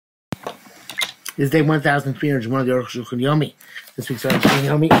This is day 1301 of the Arukh HaShulchan Yomi. This week's Arukh HaShulchan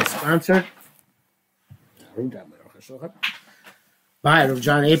Yomi is sponsored by Rav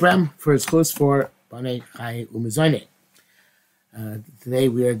John Abraham for his course for Banei Chai Umezoyne. Today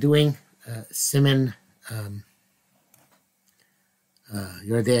we are doing Siman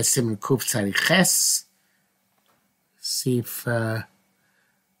Yordei Siman Kuf Tzadi Ches Sif Kuf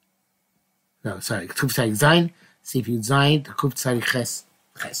Tzadi Zayin Sif Yud Zayin Kuf Tzadi Ches.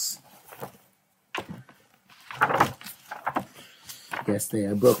 Yesterday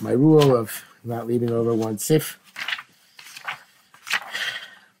I broke my rule of not leaving over one sif.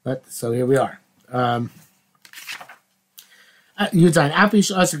 But so here we are. Yudan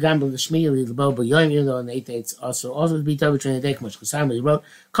Apish also gamble the Shmi the Bobo Yom, even though on the 8th it's also to be double trained day, much because he wrote,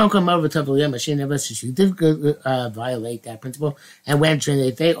 come over to Yom machine never she did violate that principle and when trained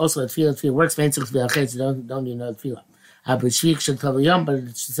 8th day, also at field works, don't you know the field. But Shvik should tell Yom, but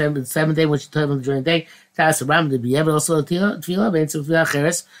it's the seventh day when she told him during the day. That's a Ram to be able also to tefillah, but it's a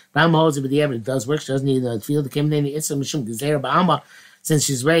Cheres. Ram holds it, but the it does work. She doesn't need the field. The Kim it's a Mishum Gezer Ba'alma. Since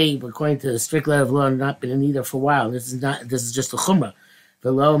she's ready, according to the strict letter of law, not been in either for a while. This is just a chumrah.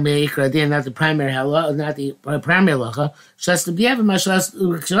 The law meikra din, not the primary halacha, not the primary halacha. Just to be ever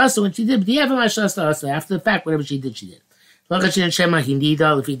mashlas when she did, be ever mashlas after the fact, whatever she did, she did. If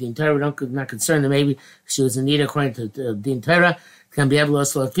he didn't Torah, we're not concerned that maybe she was in need according to Din Torah, can be able to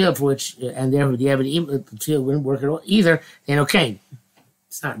also field for which, and therefore the field wouldn't work at all either. Then okay,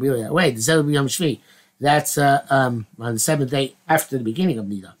 it's not really that way. The Zeh B'Yom Shvi. That's on the seventh day after the beginning of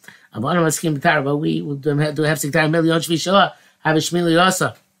Nida. But we will do have Siktar Million Shvi Shalah, have a Shmili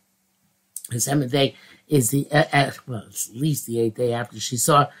also. The seventh day is the, well, it's at least the 8th day after she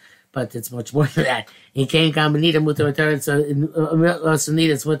saw, but it's much more than that. In Kain Kamanita Mutar, so also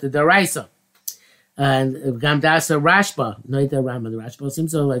need it's with the Daraisa. And Gamdasa Rashba, no, the Rama, the Rashba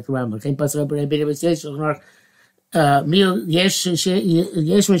seems so like the Rama. Kain Pasra Bit of a station. Those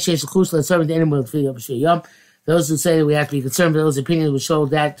who say that we have to be concerned with those opinions will show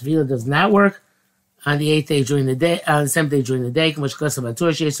that tefillah does not work on the 8th day during the day, on the 7th day during the day. Like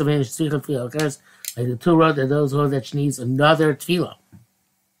the two wrote that those hold that she needs another tefillah.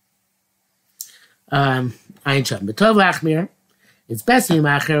 It's best to be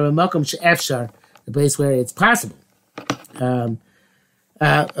machir, the place where it's possible.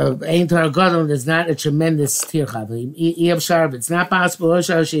 Ein Torah Gadol is not a tremendous tirchav. If it's not possible, or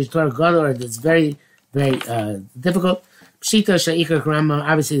she's Torah Gadol, or it's very, very difficult. Pshita sheikar Rama,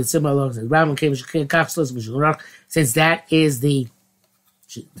 obviously the similar laws as Rama came since that is the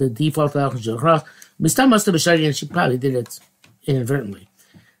default law of Shulchan. Mistam must have been and she probably did it inadvertently.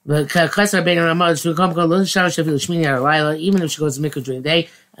 But Chesar Ben Ramah should come go Lil Shah Shefil Shmini Arayla, even if she goes to Mikra during the day.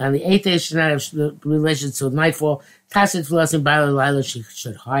 On the 8th day, she should not have relations till nightfall. Tacit Filas and Baila Lila, she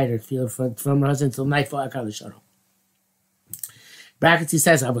should hide her field from her husband until nightfall. Akal Sharo. Brackets, he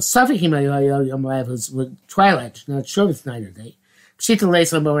says, I was suffering Yom Live with twilight, not sure if it's night or day. Pshita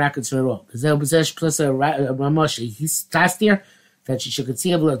Laisla, but we're not concerned at all. Because there was a plus a Ramoshi. He's tastier that she should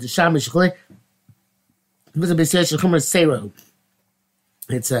conceal the Shamish Chli. It was a Besiach Chumer Sero.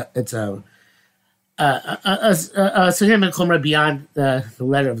 It's a significant chumrah beyond the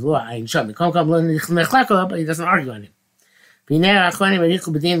letter of the law. But he doesn't argue on it.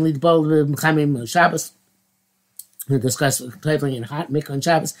 We discuss traveling in hot mikvah on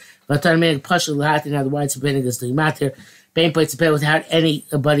Shabbos. But in other words, forbidden is the matter. Pain plates to pay without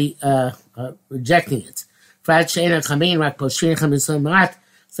anybody rejecting it.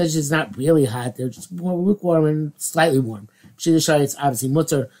 Such is not really hot; they're just more lukewarm and slightly warm. It's obviously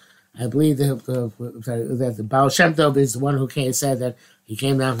mutter. I believe that the Baal Shem Tov is the one who said that he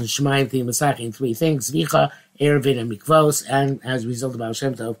came down from Shemayim to Masach in 3 things: Zvicha, Erevin, and Mikvos. And as a result of Baal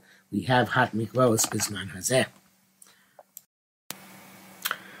Shem Tov, we have hot Mikvos Bisman Hazeh.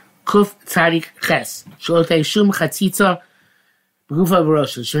 Kuf Tzadik Ches. Sholotei Shum Chatzitza B'Gufa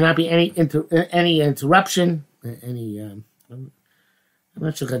V'Rosh. Should not be any interruption, I'm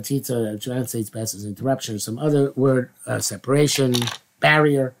not sure chatzitza translates best as interruption or some other word, separation,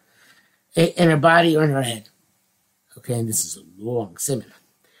 barrier, in her body or in her head. Okay, and this is a long simon.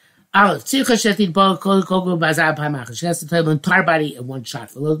 Aleph, she has to tell the entire body in one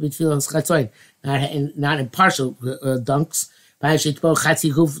shot. For those who feel not in partial dunks.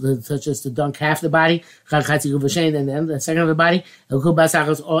 Such as to dunk half the body, and then the second of the body,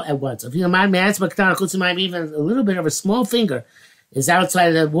 all at once. If you don't mind, even a little bit of a small finger is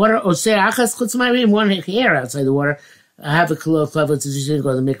outside the water, or say one hair outside the water, have a close level to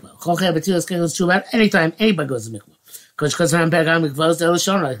go to the mikvah. Anytime anybody goes to the mikvah. Because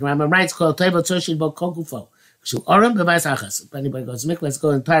Rambam writes called table tzoshin bo kokufo. If anybody goes to mikvah, let's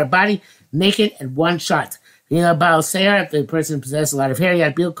go entire body naked at one shot. If the person possesses a lot of hair, he's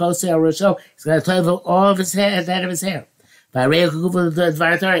got to toivel all of his hair at the head of his hair.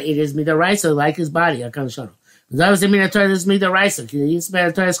 It is midaraisa like his body. That was the Minator, this is midaraisa. He's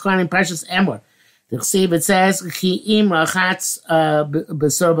Minator is calling precious emor. The Chsiv, it says,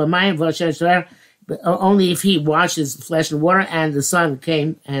 only if he washes flesh and water and the sun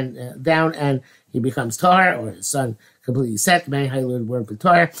came and down and he becomes tar, or the sun completely set, depending how you learn the word for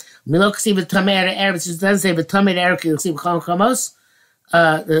tar. Milok Chsiv, it doesn't say the Tamei Erev,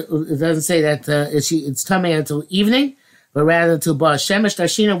 it doesn't say that it's Tamei until evening, but rather until Ba Shemesh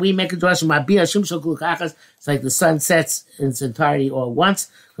Tashina, we make a drash Mabia Shum Shokul Kachas. It's like the sun sets in its entirety all once.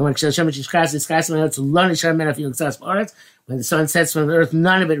 When the sun sets from the earth,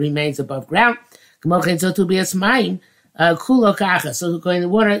 none of it remains above ground. So to be a smaim, kulo kacha. So going to the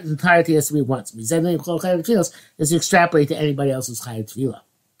water, the entirety has to be once. Is to extrapolate to anybody else's chayat tefillah.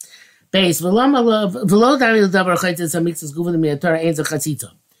 Base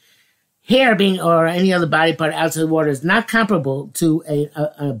hair being or any other body part outside the water is not comparable to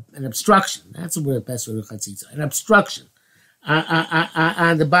an obstruction. That's the best word of chatzitza. An obstruction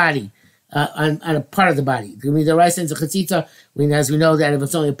on the body, on a part of the body. The right sense of chatzitza, as we know that if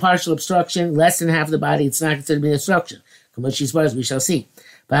it's only a partial obstruction, less than half of the body, it's not considered to be an obstruction. As we shall see.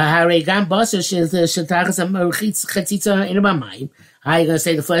 How are you going to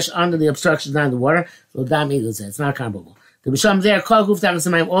say the flesh under the obstruction on the water? It's not comparable. The Bisham there,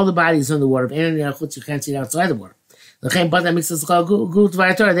 all the bodies in the water. You can't see it outside the water. Therefore,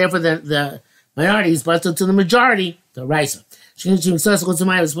 the minorities, but to the majority, the Raisa. When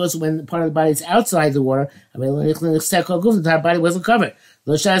part of the body is outside the water, the entire body wasn't covered.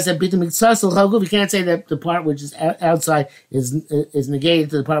 You can't say that the part which is outside is negated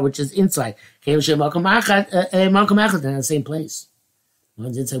to the part which is inside. They're in the same place.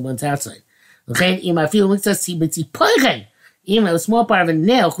 One's inside, one's outside. Even a small part of a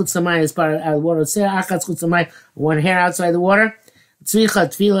nail, is part of the water. One hair outside the water.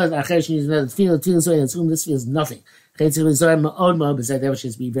 This feels nothing.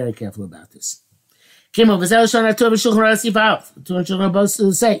 Should be very careful about this. Say,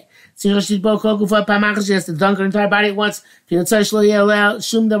 she has to dunk her entire body at once. She needs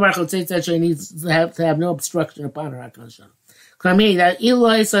to have no obstruction upon her.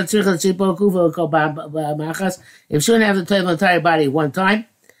 If she wouldn't have to touch the entire body at one time,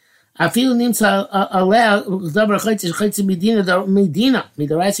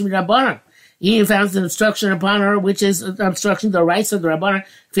 he found an obstruction upon her, which is an obstruction, the rights of the Rabbanan.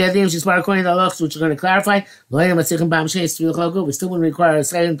 She's part according to the halachos, which we're going to clarify. We still wouldn't require a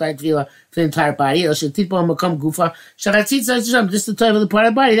second type tefillah for the entire body. Just to touch the part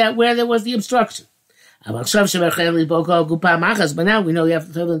of the body that where there was the obstruction. But now we know you have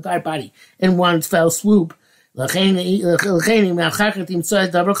to touch the entire body in one fell swoop. So therefore,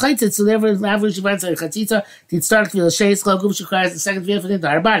 chatzitza, to start tefillah, requires the second tefillah for the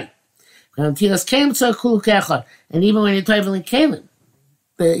entire body. And even when you're toiveling kalim,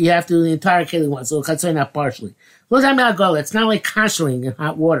 you have to do the entire kalim once, so chatzai not partially. It's not like kashering in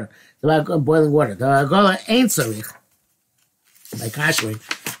hot water, about boiling water. The agola ain't sarich. By kashering,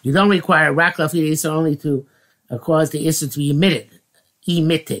 you don't require raklaf yisa only to cause the instant to be emitted.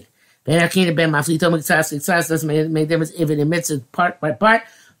 Doesn't make difference if it emits it part by part,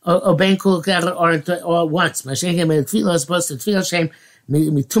 or ben kul kechad, or once. Mashenkim tefillah is supposed to tefillah shem.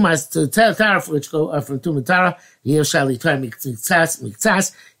 Mitumas to Tara, which go from Tumatara, Yoshali Tar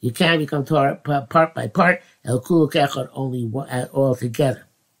Miktsas, you can become Torah part by part, El Kulu Kechad only all together.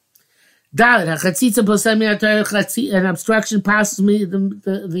 Dalit, HaChatzitza Posami an obstruction passes me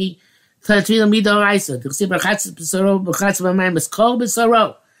the Tefillah Midoraisa. The Chsib HaChatz B'Saro, B'Chatz B'Mayim B'Skol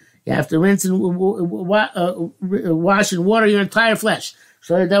B'Saro. You have to rinse and wash in water your entire flesh.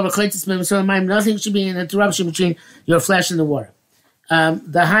 So nothing should be an interruption between your flesh and the water.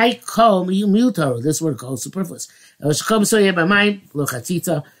 The high kol mutar, this word called superfluous.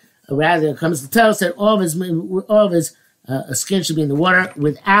 Rather, it comes to tell us that all of his skin should be in the water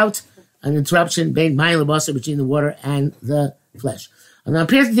without an interruption between the water and the flesh.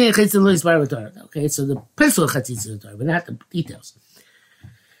 Okay, so the principle of chatzitza, but not the details.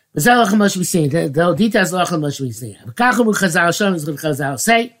 The details of Chazal we see. Chazal is what Chazal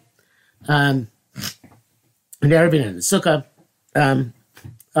say. And there have been in the sukkah. The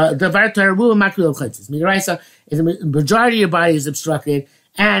majority of your body is obstructed,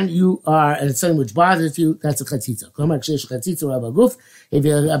 and you are and something which bothers you. That's a chatzitza. If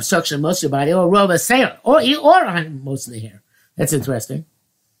you have obstruction most of your body, or roba seir, or on most of the hair. That's interesting.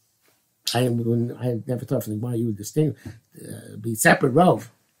 I never thought from the Gemara you would be separate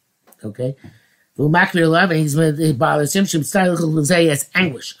rove. Okay? Makbid 11, he bothers him. As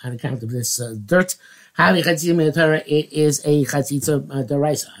anguish on account of this dirt. It is a chatzitza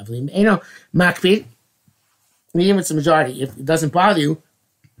daraisa. Makbid, even if it's a majority, if it doesn't bother you,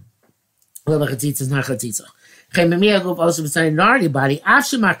 chatzitza is not chatzitza. Also, if it's a minority body,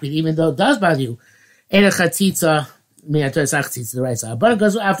 even though it does bother you, ain't a chatzitza. Rabbanan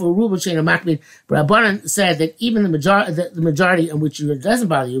goes after Ruba Shana Makbid, but Rabbanan said that even the majority in which it doesn't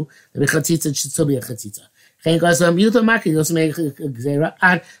bother you, the chatzitza should still be a chatzitza. Chen goes Yuta Makbid also make a gzera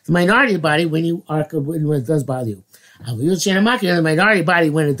on the minority body when it does bother you. Yuta Shana Makbid, the minority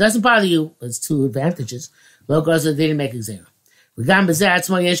body when it doesn't bother you, there's two advantages. Lo goes they didn't make a gzera. We got Bazat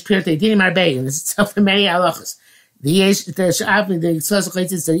Small Yesh Pirte didn't marbei, and this is itself in many halachas. There's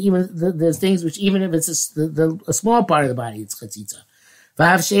things which even if it's a small part of the body, it's chatzitza.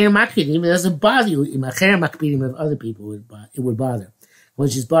 Even it doesn't bother you. If other people it would bother,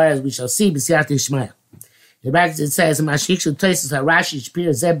 which is bother as we shall see. B'siyat Ishmael. The back it says Mashik places Rashi Shpir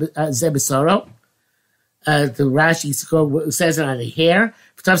Zebesoro. The Rashi says it on the hair. And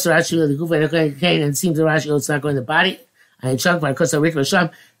it seems the Rashi it's not going to the body. And Rashi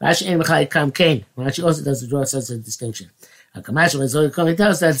also doesn't draw such a distinction. Kamash was only coming to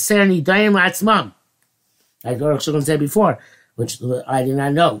tell us that Serni Daim Atzmam, like Arukh HaShulchan said before, which I did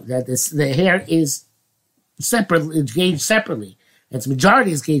not know, that the hair is separately, it's gauged separately. Its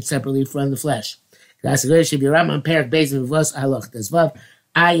majority is gauged separately from the flesh. That's the good should be Raman Perak Bezin Vos Halach Desvav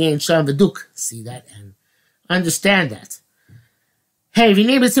Ayin Sham Veduk. See that and understand that. Hey, if your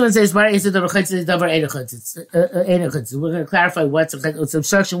neighbor someone says, we're going to clarify what's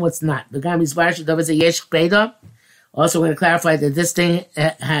obstruction, what's not. Also, we're going to clarify that this thing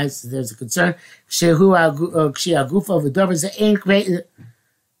there's a concern.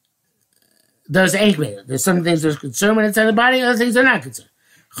 There's some things there's concern when it's on the body, other things are not concerned.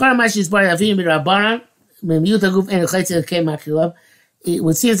 It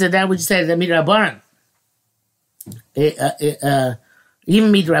would seem that would say that midrabanan.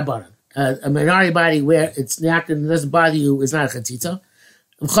 Even midrabanan, a minority body where it's not it doesn't bother you is not a chatzitza.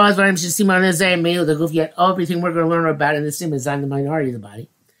 Yet everything we're going to learn about in this sim is on the minority of the body.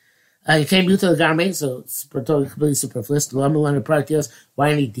 It came to the garment, so it's completely superfluous. The lumber learn the product deals. Why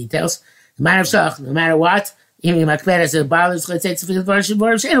I need details? No matter shach, no matter what, even if it bothers, it should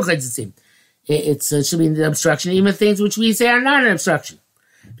be the obstruction, even things which we say are not an obstruction.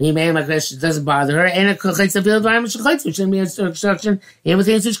 It doesn't bother her, and it shouldn't be an obstruction, even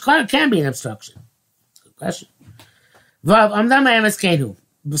things which can be an obstruction. Good question. So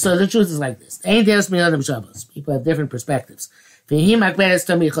the truth is like this. People have different perspectives.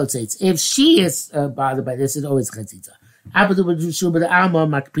 If she is bothered by this, it's always chatzitza.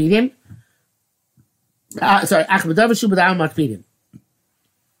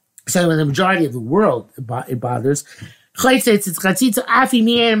 So when the majority of the world it bothers, it's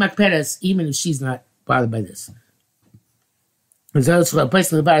chatzitza even if she's not bothered by this. So that's a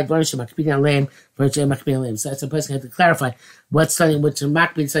person who has to clarify what's something which are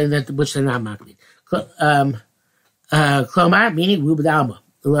makbid, something that which they're not makbid. Klomar, meaning rubid alma.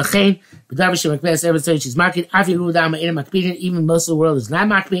 Lachain, b'davar shemakbid, every time she's makbid, afi rubid alma in a makbid, even most of the world is not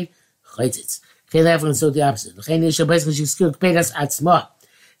makbid. Chaytzitz. Okay, therefore, so the opposite. Lachain is a person she's skilled kpedas atzma.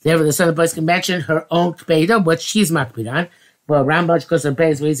 Therefore, the son of the person can mention her own kpeda, what she's makbid on. Well, Rambam, because her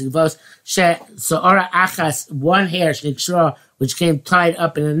pay is basically both se'ora achas, one hair, shnikshra, which came tied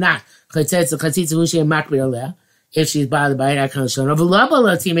up in a knot. Chatzitz, chatzitz, who she a makbid aleh. If she's bothered by it, I can't show her. But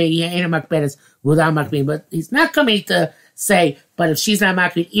he's not coming to say, but if she's not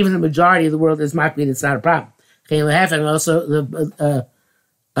makbid, even the majority of the world is makbid, it's not a problem. And also the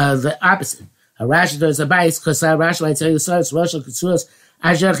opposite. Rashi does a bias because Rashi might tell you so. It's Rosh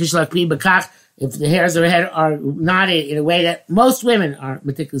Hashanah. If the hairs of her head are knotted in a way that most women are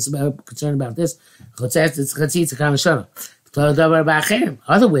meticulous about, concerned about this, it's chatzitz kamashana.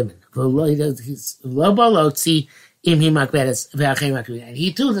 Other women, and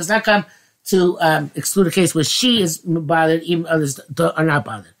he too does not come to exclude a case where she is bothered, even others are not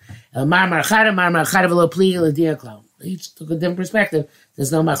bothered. Each took a different perspective.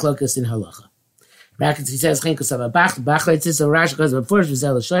 There's no machlokas in halacha. Brackets, he says, Rashi goes before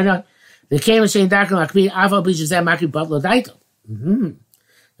the came and dark makbid aval b'shezeh makbid but lo daito. The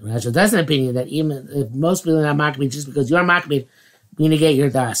Rashi does an opinion that even if most people are not makbid, just because you're makbid, you negate your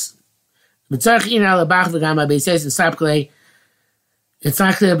das. It's not clear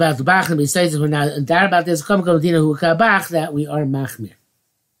about the bach and says we're not doubt about this. That we are machmir.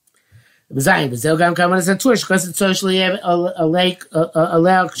 B'zayin, v'zeu gam kavan as a tush, because it's socially a lake, a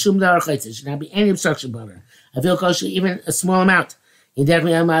lake, shum dar chaytz. There should not be any obstruction about her. I feel kosher, even a small amount. In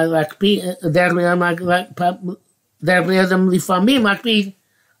dergli am lifamim lakpi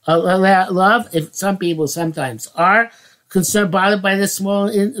love. If some people sometimes are concerned, bothered by this small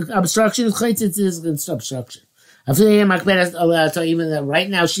obstruction, chaytz is an obstruction. I feel even that right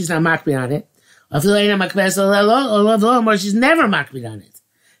now she's not makbid on it. I feel or she's never makbid on it.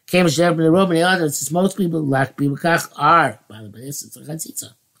 Since most people lack people are bothered by this, it's a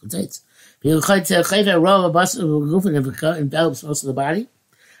chatzitza. Envelops most of the body.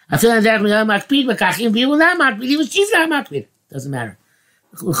 I feel that even people not makbid, even she's not makbid. Doesn't matter.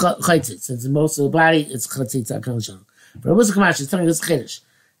 Since most of the body, it's chatzitza. But what's the kamash? It's telling us chiddush.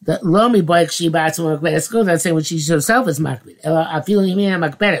 The lomi boy she bats on makberes goes. I say when she herself is makbid. I feel you mean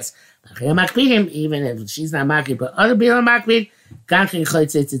makberes. Makbidim even if she's not makbid, but other people are makbid. Gankin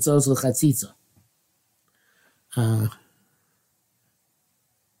chaytzitz. It's also chatzitza.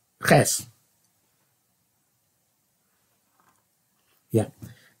 Ches. Yeah.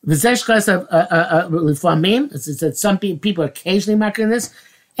 V'zesh kos of lifamim. It's that some people occasionally makbid in this.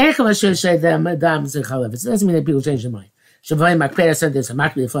 And I should say that madam zechalev. It doesn't mean that people change their mind. Shavai makbid said there's a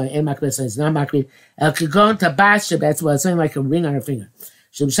makbid, and makbid says not makbid. El kigon tabas that's what something like a ring on her finger.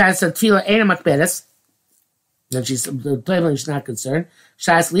 Shabshas said tefillah ain't a makbedes. Then she's not concerned.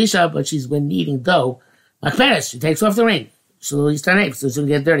 Shas lisha, but she's when kneading dough. Makbedes, she takes off the ring. So he's done so it's gonna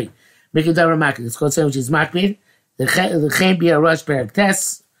get dirty. Make it double makbid. It's called saying which is makbid. The can't be a rush parak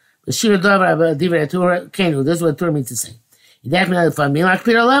tests. The shir dover divrei Torah kenu. This is what Torah means to say.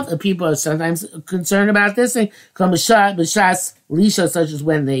 People are sometimes concerned about this thing. Come b'shas lisha, such as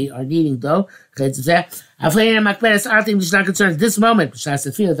when they are kneading dough. I think she's not concerned at this moment. B'shas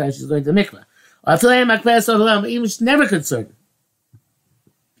the field that she's going to mikvah. Even she's never concerned.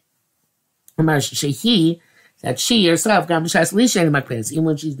 That she herself got b'shas lisha in makberes. Even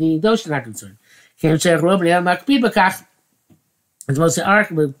when she's kneading dough, she's not concerned. It's mostly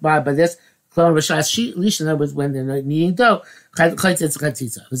argued by this. Clone Rashas Lisha, in other words, when they're not kneading dough, Chaytzitz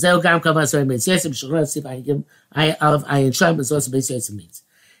Chatzitza. V'zeu gam kavan so means Yosef Shulchan see if I can give Aleph Ayin Sham, but it's also Beis Yosef means.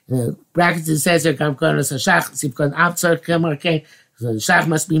 In the brackets it says here gam kavan Hashach see if kavan Abtzar Kamar Kain. So the Shach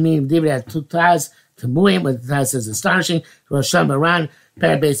must be meaning David had two ties to Muim, but the tie says astonishing. Rosh Hashanah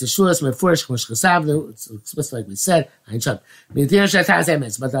Parabase Shulas Mefurish Mosh Chasav. It's explicit like we said. Ayin Sham. But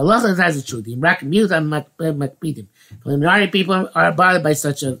the Allah has the truth. The Iraq mute on Makpidim. The minority of people are bothered by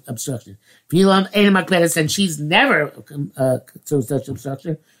such an obstruction. And she's never through such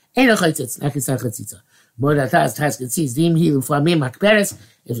obstruction. If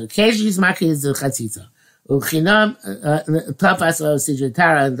occasionally he's makbid, is the chatzitza.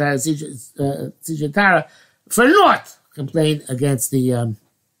 For naught complain against the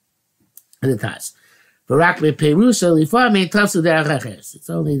task. It's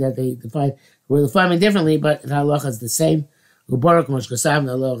only that they define the farming differently, but the halacha is the same. Ubarak Mosh Kasav,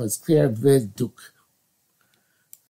 the halacha is clear, viduk.